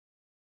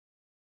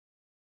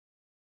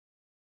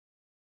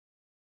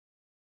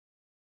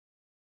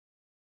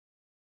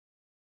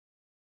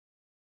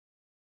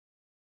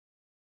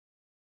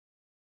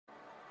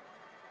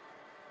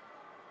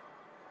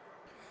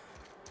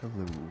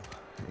Hello,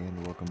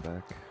 and welcome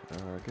back.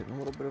 Getting a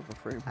little bit of a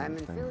frame I'm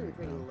rate thing feeling right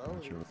pretty now. low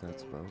Not sure what these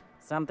that's days. about.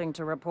 Something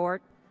to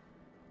report?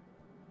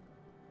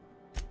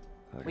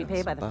 I We got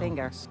pay by some the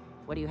finger. bounties.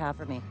 What do you have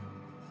for me?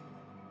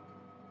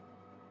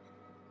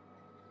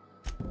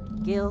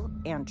 Gil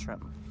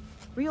Antrim.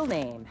 Real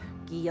name,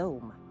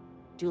 Guillaume.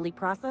 Duly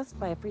processed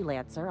by a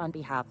freelancer on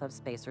behalf of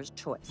Spacer's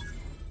Choice.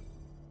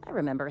 I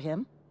remember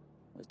him.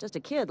 Was just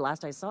a kid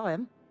last I saw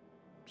him.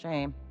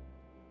 Shame.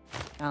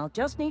 I'll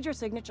just need your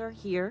signature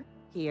here,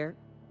 here,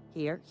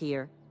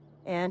 here,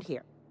 and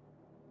here.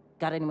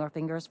 Got any more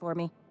fingers for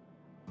me?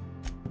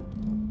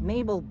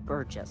 Mabel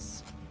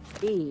Burgess.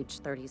 Age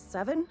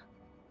 37.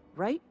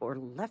 Right or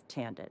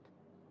left-handed?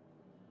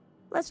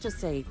 Let's just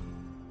say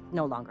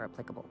no longer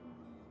applicable.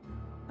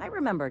 I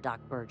remember Doc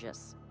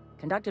Burgess.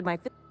 Conducted my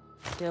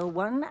still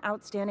one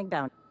outstanding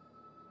bounty.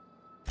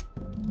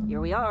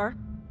 Here we are.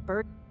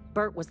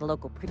 Bert was the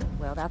local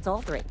well, that's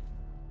all three.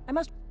 I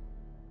must...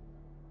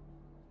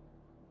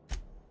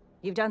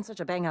 You've done such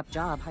a bang-up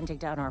job hunting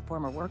down our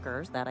former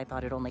workers that I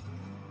thought it only...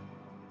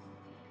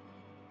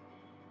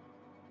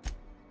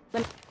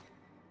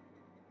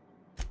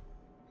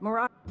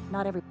 Murat,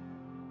 not every...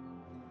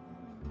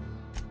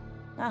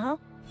 Uh-huh.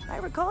 I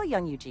recall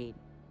young Eugene.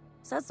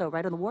 Says so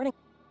right on the warning.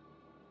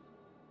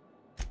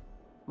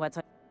 What's...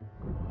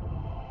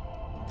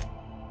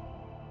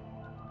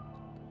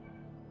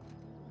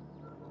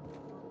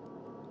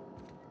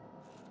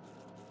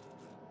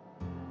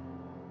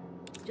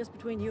 Just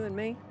between you and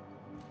me,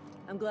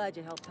 I'm glad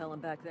you helped Helen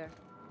back there.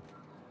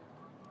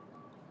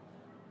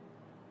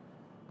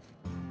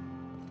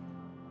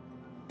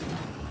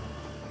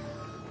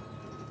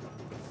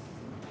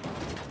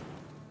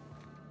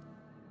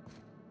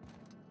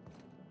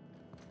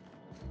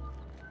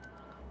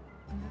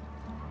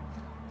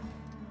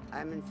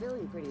 I've been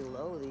feeling pretty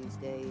low these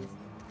days.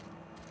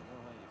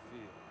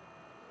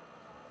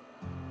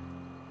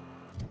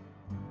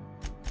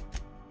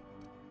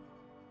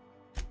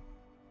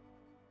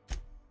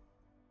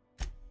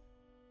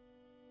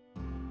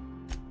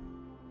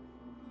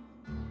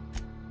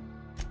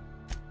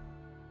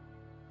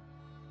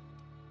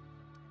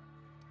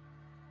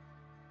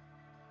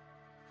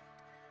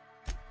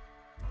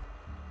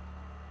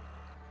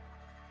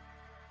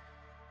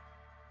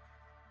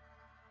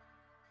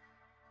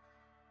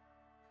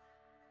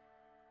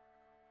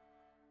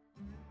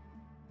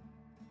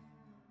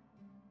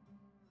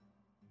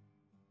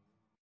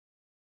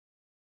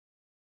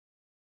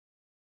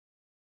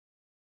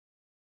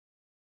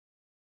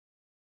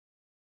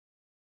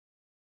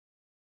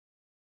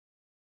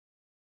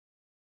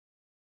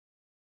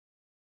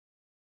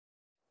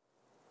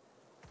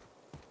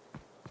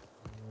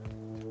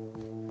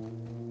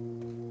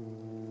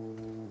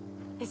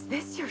 Is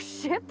this your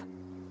ship?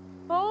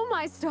 Oh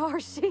my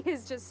stars, she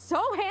is just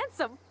so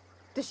handsome!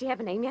 Does she have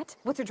a name yet?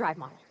 What's her drive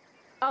model?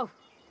 Oh,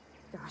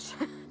 gosh.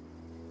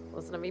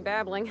 Listen to me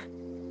babbling.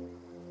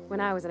 When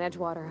I was in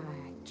Edgewater,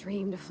 I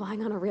dreamed of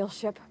flying on a real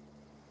ship.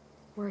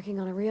 Working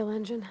on a real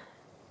engine.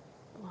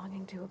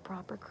 Belonging to a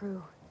proper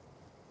crew.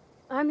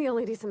 I'm the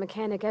only decent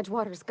mechanic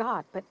Edgewater's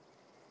got, but...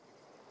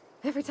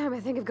 every time I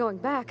think of going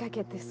back, I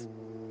get this...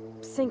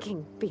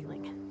 sinking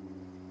feeling.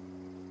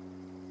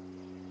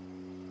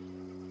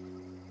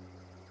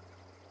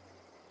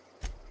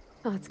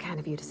 Well, it's kind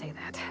of you to say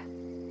that.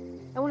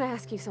 I want to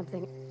ask you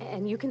something,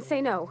 and you can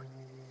say no.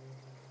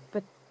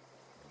 But...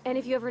 and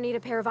if you ever need a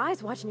pair of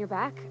eyes watching your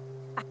back...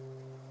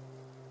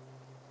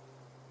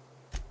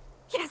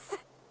 Yes!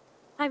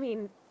 I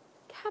mean,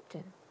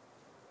 Captain.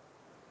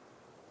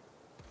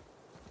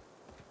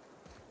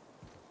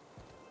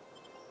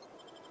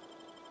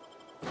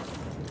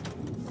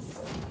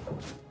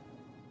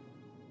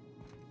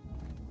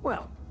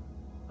 Well,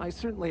 I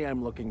certainly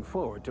am looking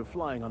forward to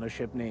flying on a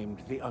ship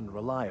named the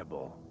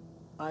Unreliable.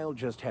 I'll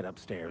just head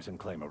upstairs and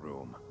claim a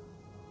room.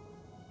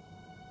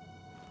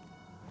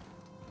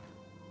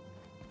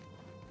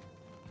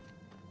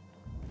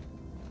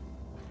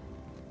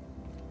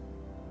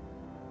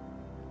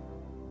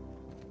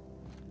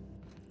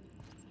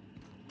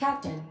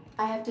 Captain,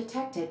 I have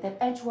detected that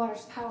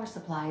Edgewater's power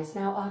supply is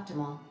now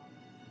optimal.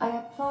 I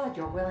applaud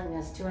your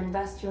willingness to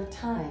invest your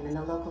time in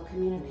the local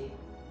community.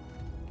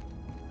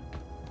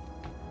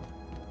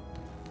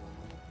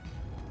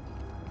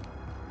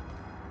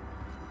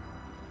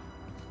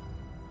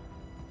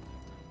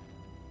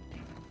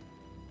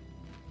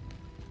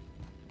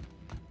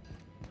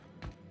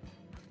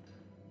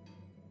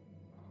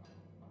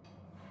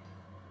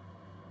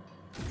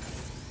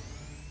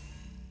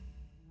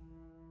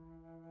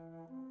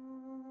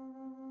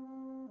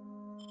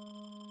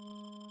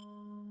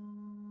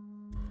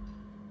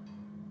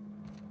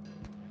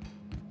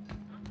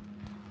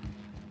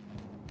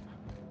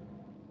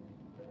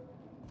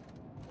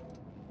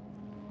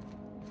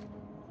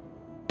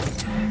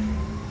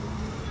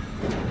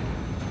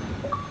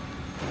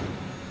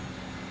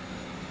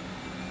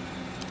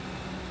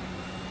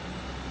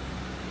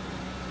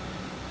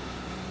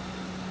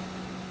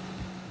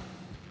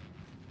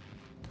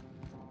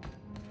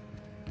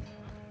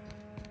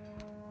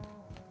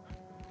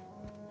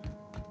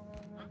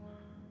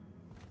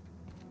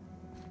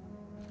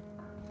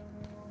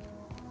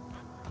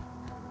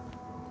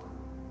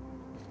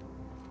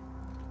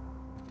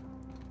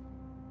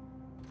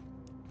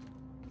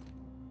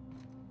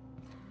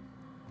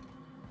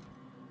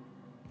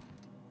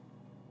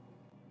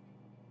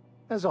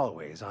 As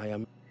always, I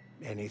am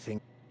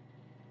anything.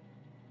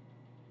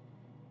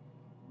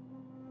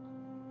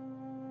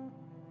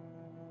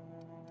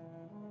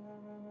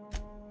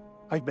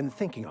 I've been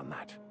thinking on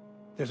that.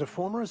 There's a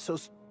former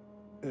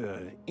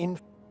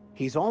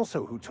He's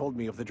also who told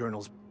me of the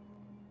journal's...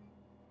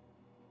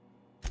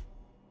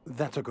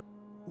 That's a good...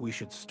 We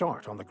should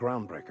start on the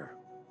Groundbreaker.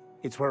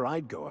 It's where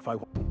I'd go if I...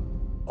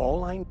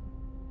 All I...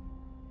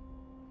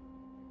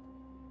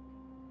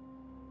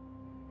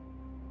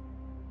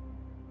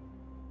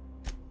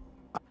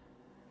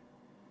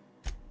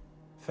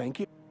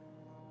 Thank you.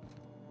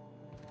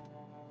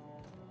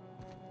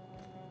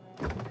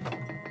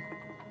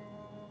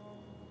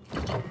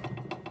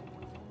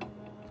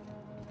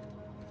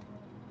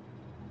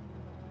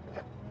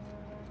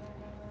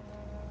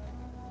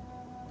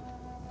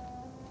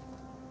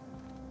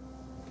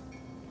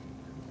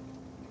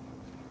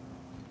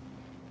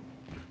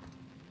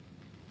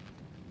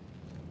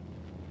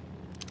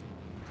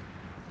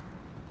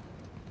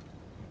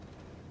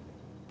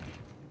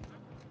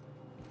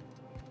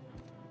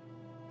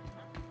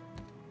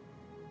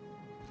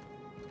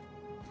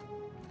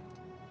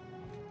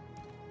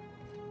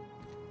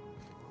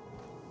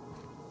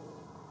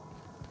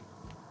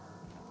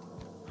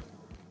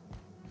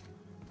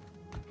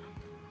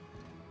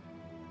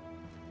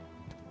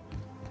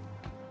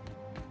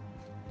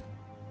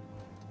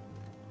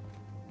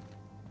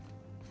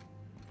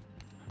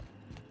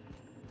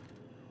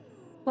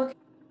 Okay.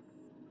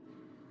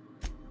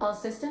 All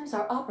systems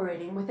are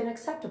operating within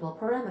acceptable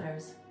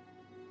parameters.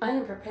 I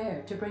am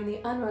prepared to bring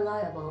the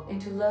Unreliable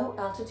into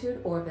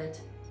low-altitude orbit.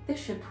 This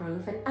should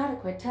prove an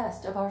adequate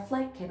test of our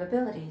flight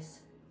capabilities.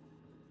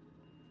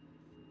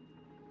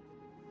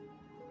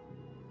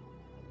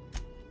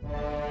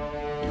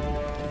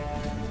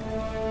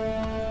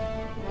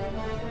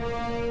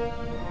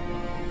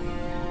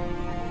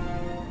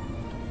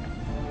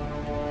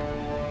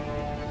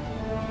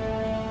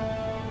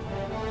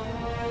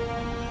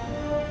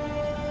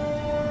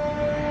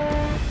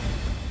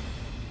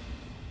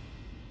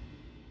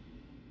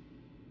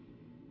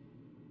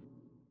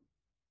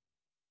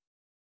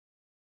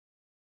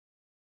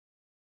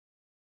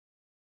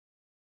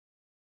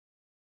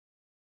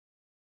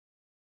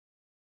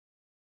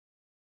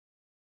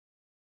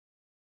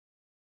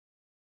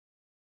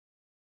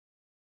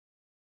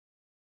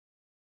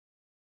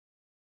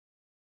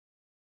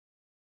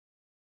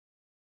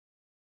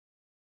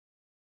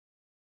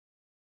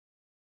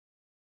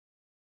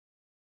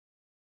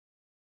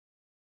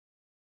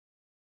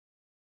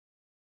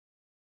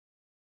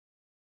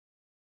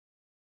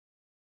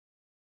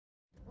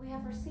 We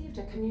have received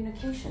a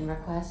communication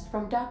request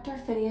from Dr.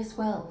 Phineas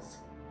Wells.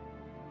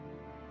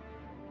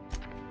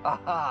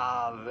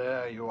 Aha,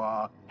 there you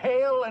are.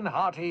 Hale and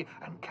hearty,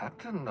 and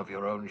captain of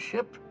your own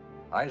ship.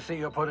 I see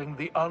you're putting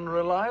the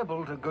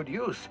Unreliable to good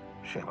use.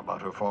 Shame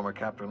about her former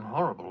captain.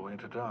 Horrible way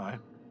to die.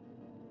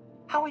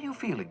 How are you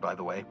feeling, by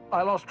the way?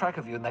 I lost track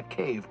of you in that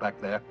cave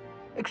back there.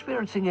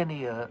 Experiencing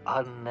any,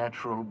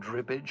 unnatural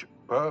drippage?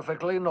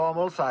 Perfectly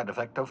normal side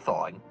effect of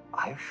thawing,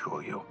 I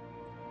assure you.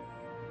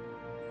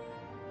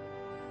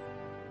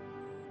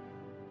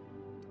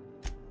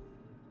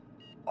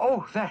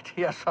 Oh, that,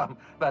 yes,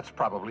 that's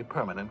probably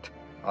permanent.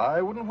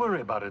 I wouldn't worry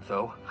about it,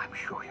 though. I'm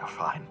sure you're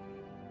fine.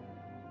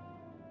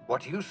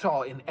 What you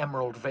saw in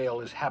Emerald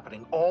Vale is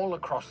happening all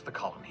across the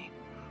colony.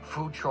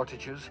 Food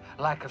shortages,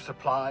 lack of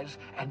supplies,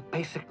 and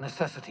basic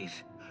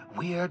necessities.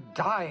 We're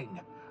dying.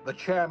 The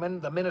chairman,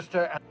 the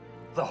minister, and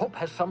the Hope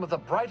has some of the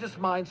brightest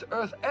minds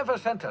Earth ever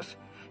sent us.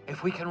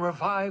 If we can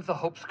revive the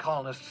Hope's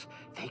colonists,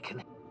 they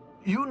can...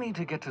 You need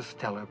to get to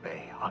Stellar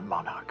Bay on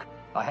Monarch.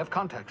 I have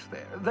contacts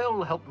there.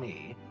 They'll help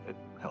me,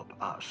 help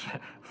us,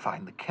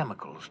 find the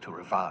chemicals to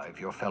revive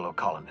your fellow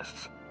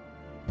colonists.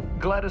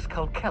 Gladys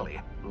Kelly,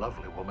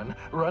 lovely woman,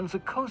 runs a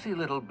cozy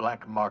little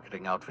black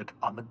marketing outfit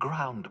on the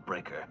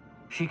Groundbreaker.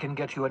 She can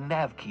get you a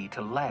nav key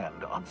to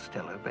land on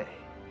Stellar Bay.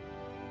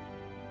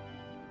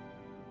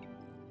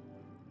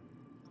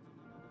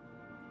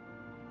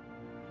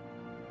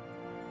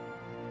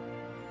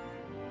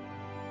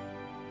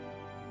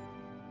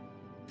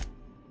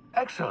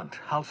 Excellent.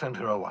 I'll send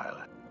her a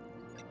wire.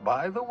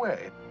 By the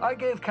way, I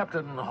gave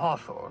Captain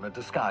Hawthorne a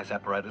disguise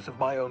apparatus of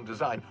my own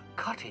design,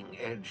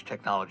 cutting-edge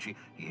technology,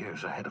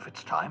 years ahead of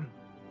its time.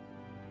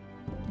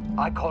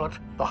 I call it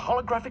the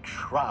Holographic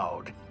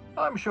Shroud.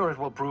 I'm sure it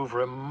will prove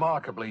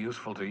remarkably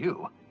useful to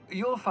you.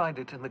 You'll find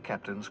it in the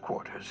captain's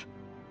quarters.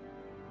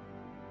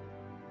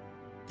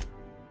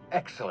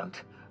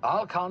 Excellent.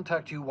 I'll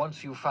contact you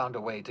once you've found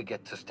a way to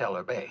get to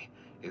Stellar Bay.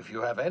 If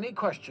you have any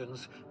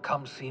questions,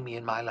 come see me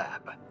in my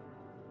lab.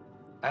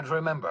 And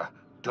remember,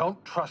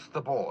 don't trust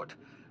the board.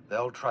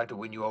 They'll try to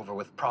win you over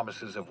with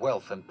promises of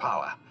wealth and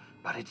power,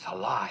 but it's a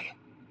lie.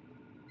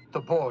 The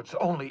board's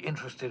only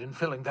interested in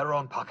filling their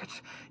own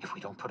pockets. If we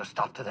don't put a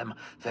stop to them,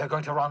 they're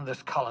going to run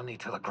this colony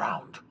to the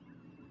ground.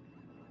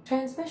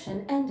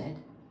 Transmission ended.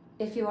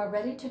 If you are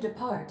ready to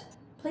depart,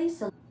 please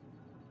select...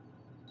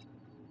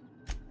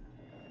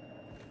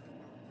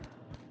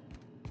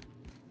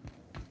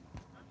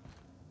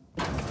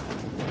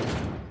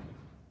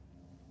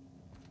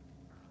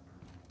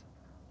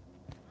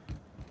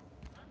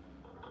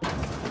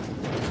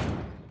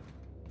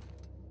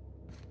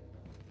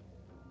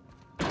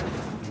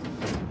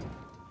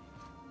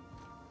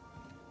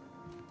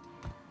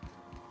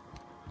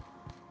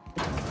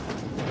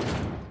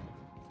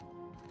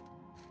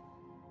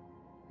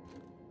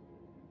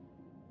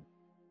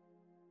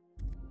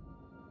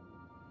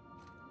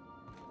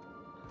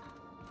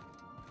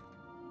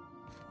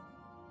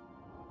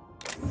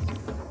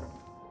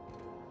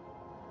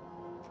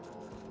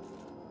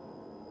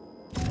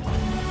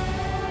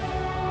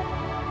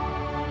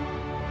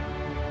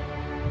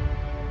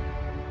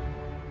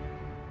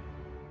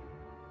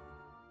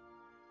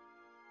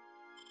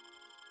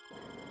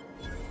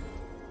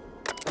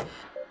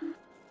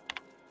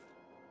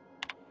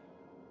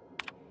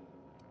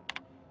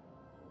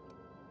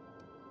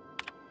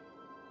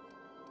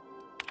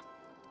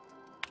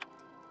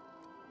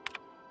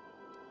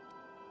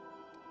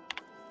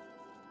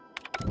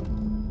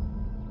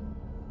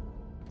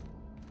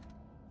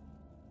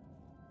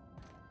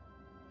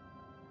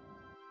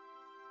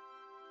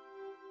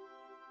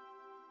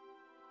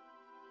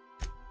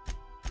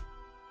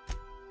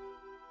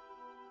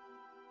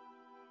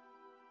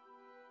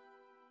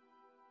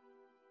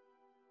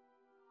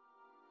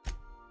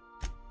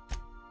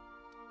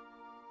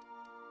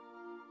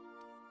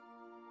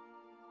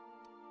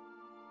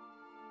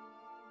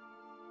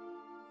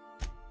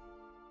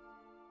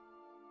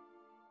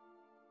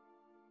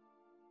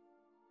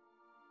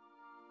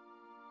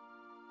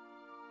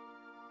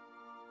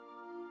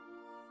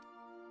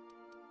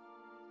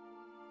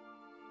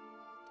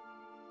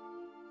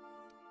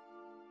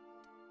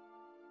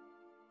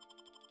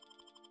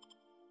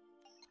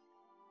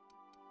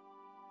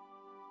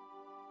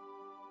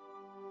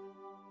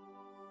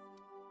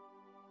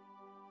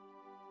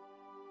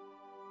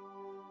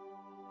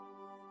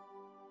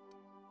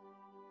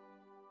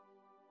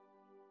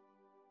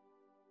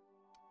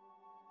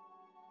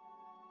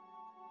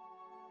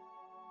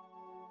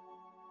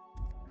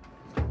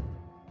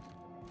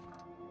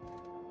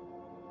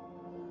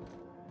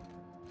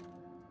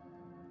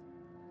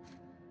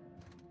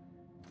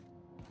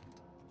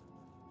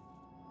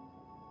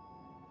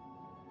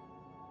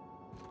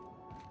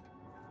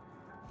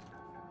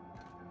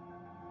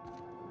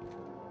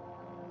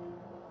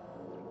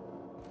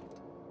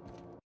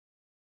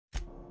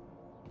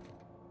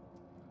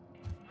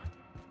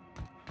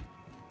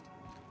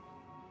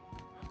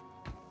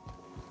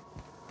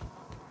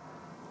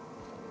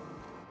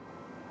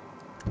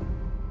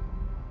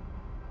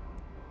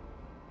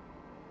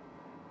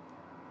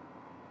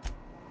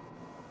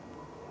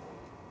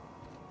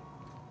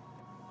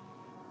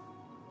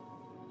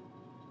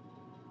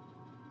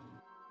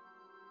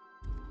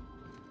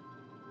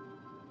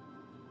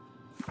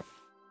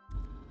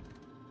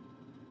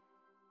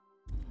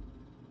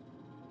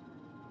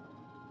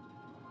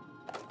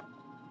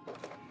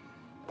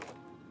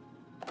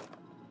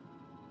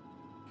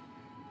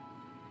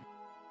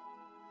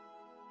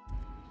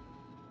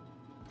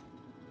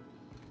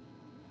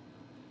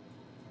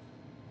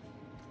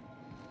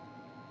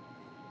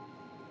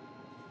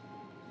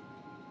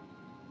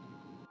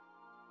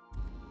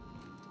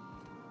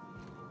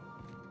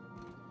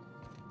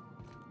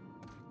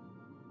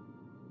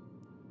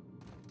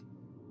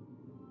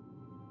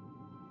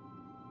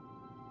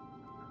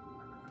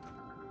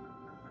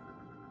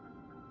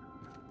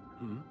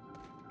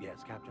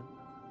 Yes, Captain?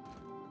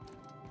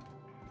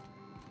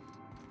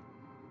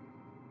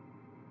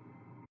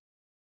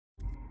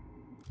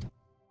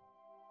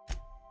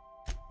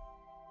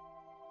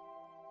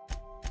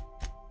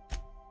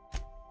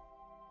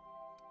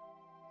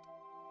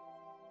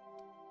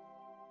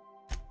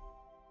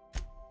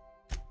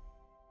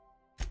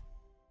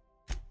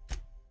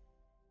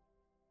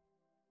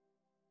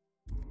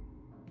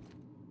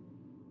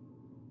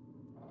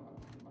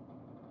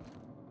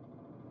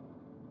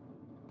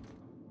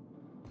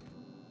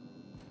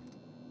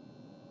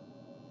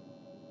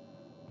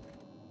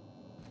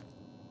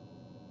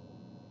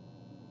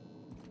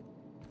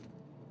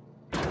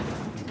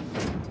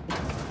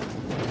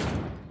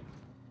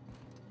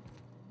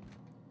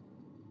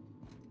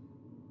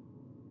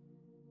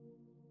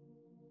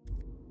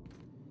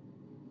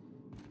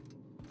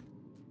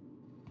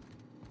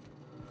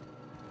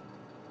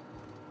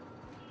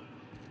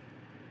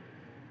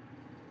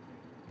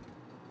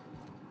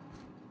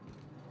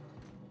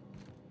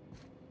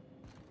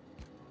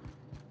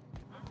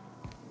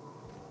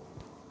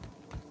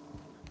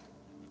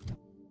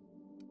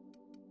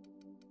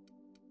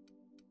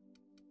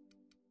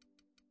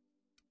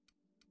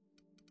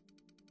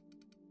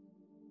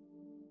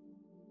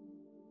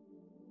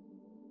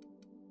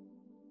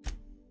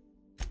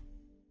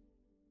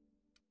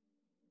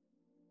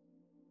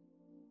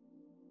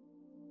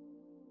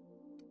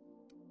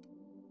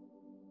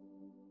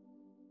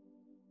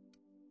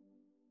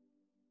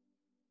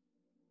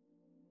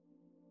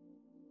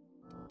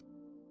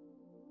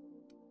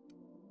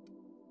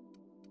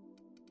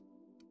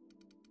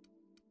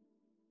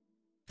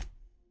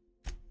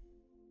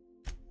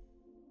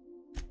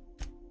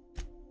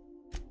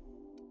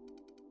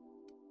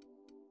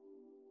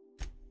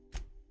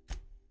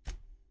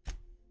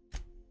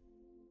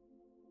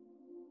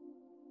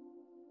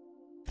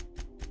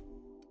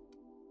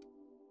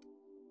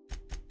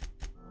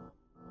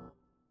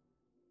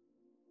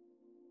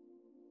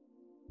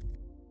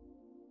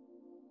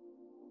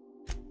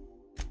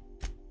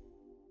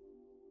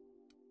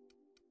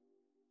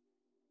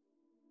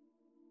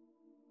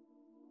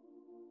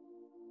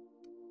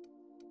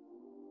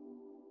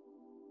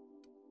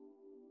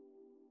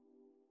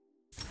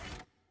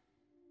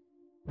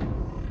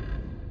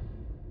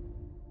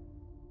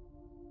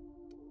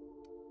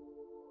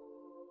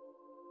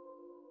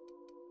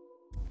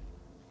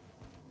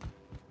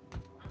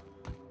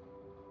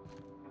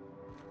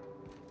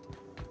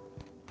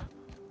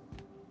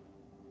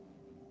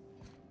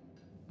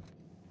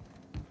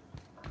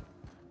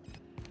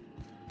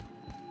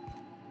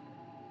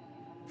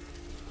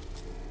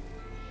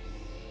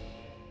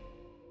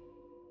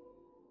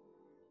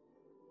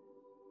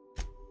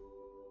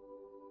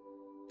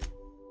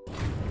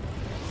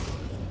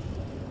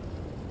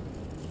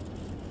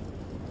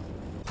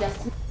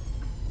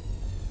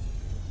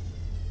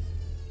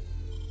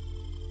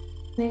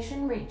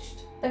 Destination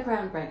reached. The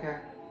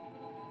Groundbreaker.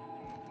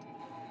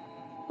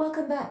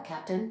 Welcome back,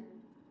 Captain.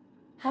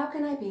 How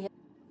can I be?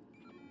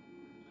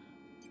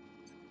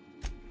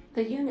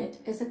 The unit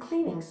is a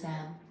cleaning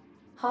SAM.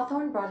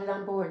 Hawthorne brought it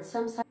on board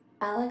some site.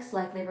 Alex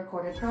likely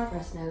recorded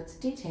progress notes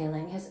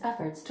detailing his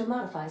efforts to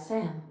modify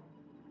SAM.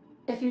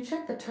 If you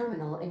check the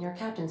terminal in your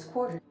captain's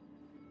quarters.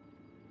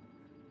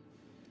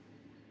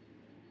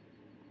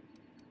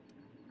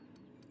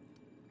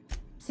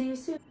 See you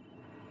soon.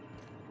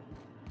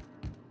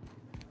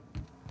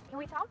 Can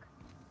we talk?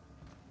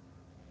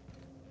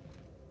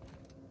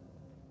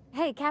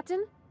 Hey,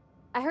 Captain.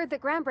 I heard that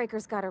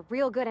Groundbreaker's got a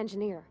real good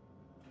engineer.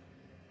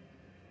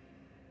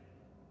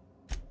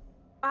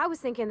 I was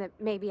thinking that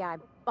maybe I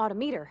ought to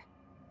meet her.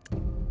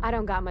 I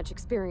don't got much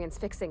experience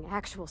fixing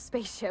actual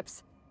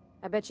spaceships.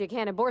 I bet you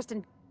can't have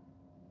Borston.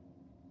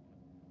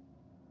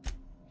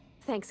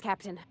 Thanks,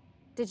 Captain.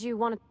 Did you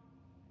want to...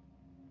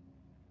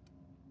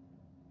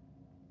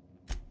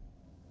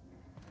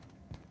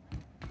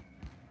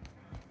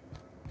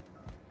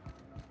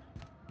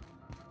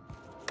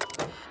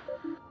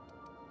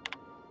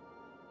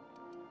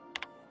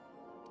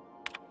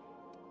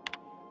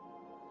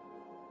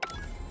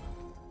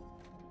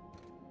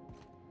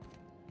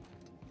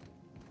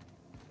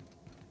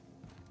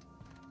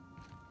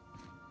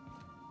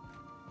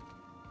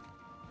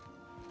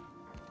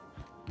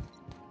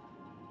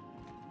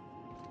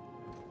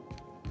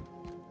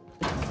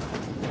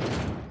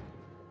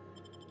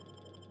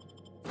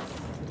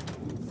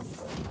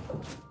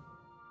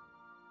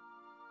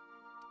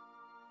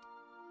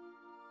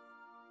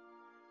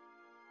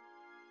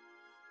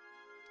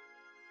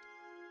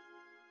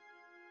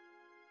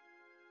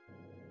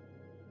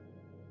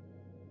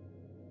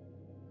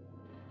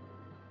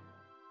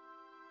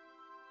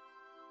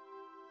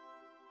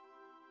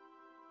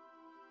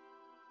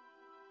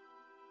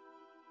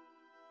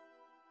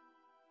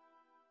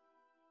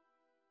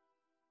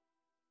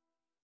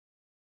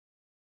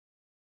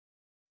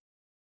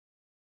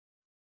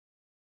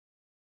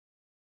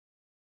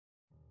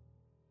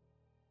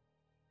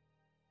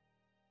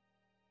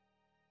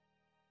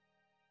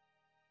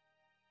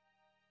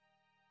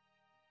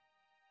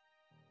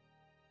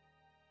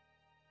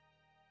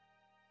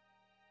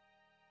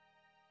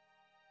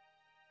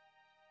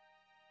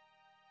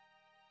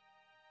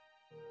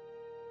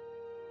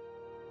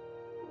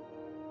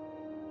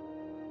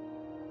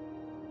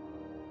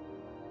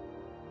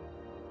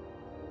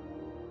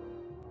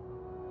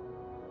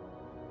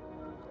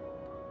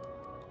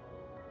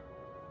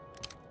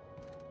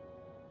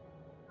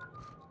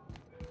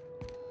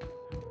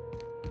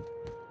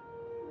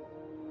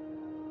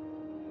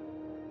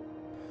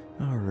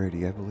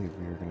 Alrighty, I believe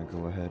we are going to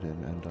go ahead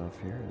and end off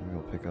here, and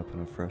we'll pick up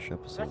in a fresh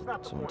episode.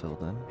 So until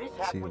then,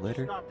 see you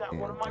later,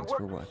 and thanks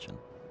for watching.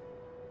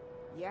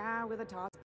 Yeah, with a toss.